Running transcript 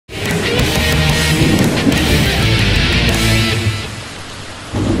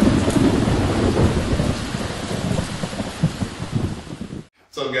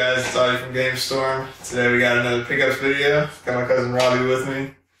guys? It's Auddy from GameStorm. Today we got another pickups video. Got my cousin Robbie with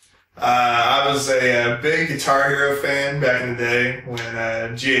me. I was a big Guitar Hero fan back in the day when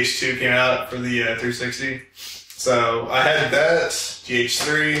GH2 came out for the 360. So I had that,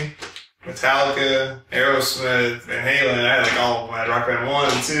 GH3, Metallica, Aerosmith, Van Halen. I had like all of them. I had Rock Band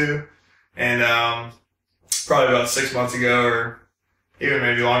 1 and 2. And probably about 6 months ago, or even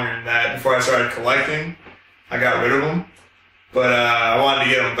maybe longer than that, before I started collecting, I got rid of them. But I wanted to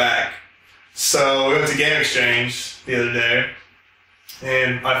get them back. So we went to Game Exchange the other day,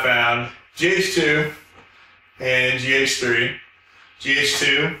 and I found GH2 and GH3.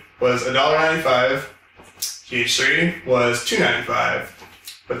 GH2 was $1.95. GH3 was $2.95.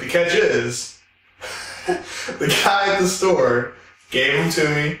 But the catch is, the guy at the store gave them to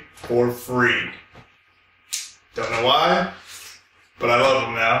me for free. Don't know why, but I love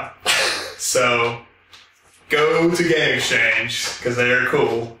them now. So go to Game Exchange, because they are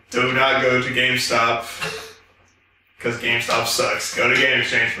cool. Do not go to GameStop, because GameStop sucks. Go to Game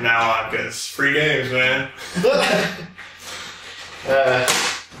Exchange from now on, because free games, man.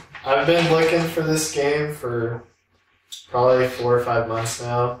 I've been looking for this game for probably 4 or 5 months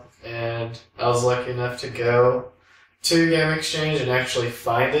now, and I was lucky enough to go to Game Exchange and actually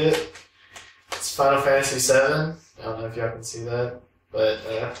find it. It's Final Fantasy VII. I don't know if y'all can see that, but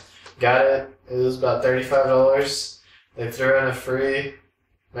got it. It was about $35. They threw in a free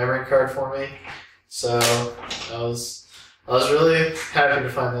memory card for me, so I was really happy to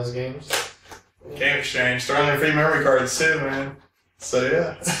find those games. Game Exchange, throwing in free memory cards too, man. So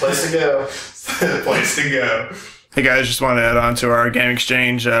yeah, it's the place to go. It's the place to go. Hey guys, just wanted to add on to our Game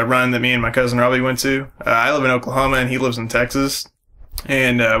Exchange run that me and my cousin Robbie went to. I live in Oklahoma and he lives in Texas.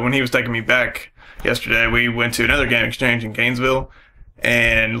 And when he was taking me back yesterday, we went to another Game Exchange in Gainesville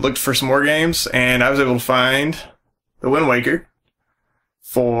and looked for some more games. And I was able to find the Wind Waker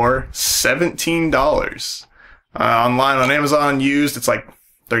for $17. Online on Amazon used, it's like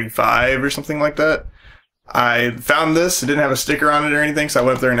 $35 or something like that. I found this. It didn't have a sticker on it or anything, so I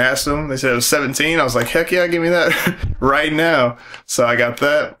went up there and asked them. They said it was $17. I was like, heck yeah, give me that right now. So I got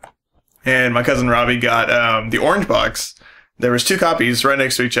that. And my cousin Robbie got the orange box. There was 2 copies right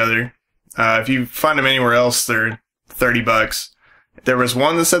next to each other. If you find them anywhere else, they're $30. There was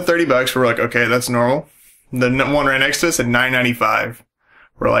one that said $30. We're like, okay, that's normal. The one right next to it said $9.95.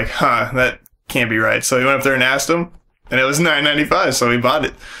 We're like, huh, that can't be right. So we went up there and asked them, and it was $9.95, so we bought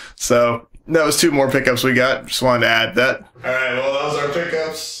it. So that was 2 more pickups we got. Just wanted to add that. All right, well, those are our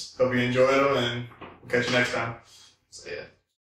pickups. Hope you enjoyed them, and we'll catch you next time. So yeah.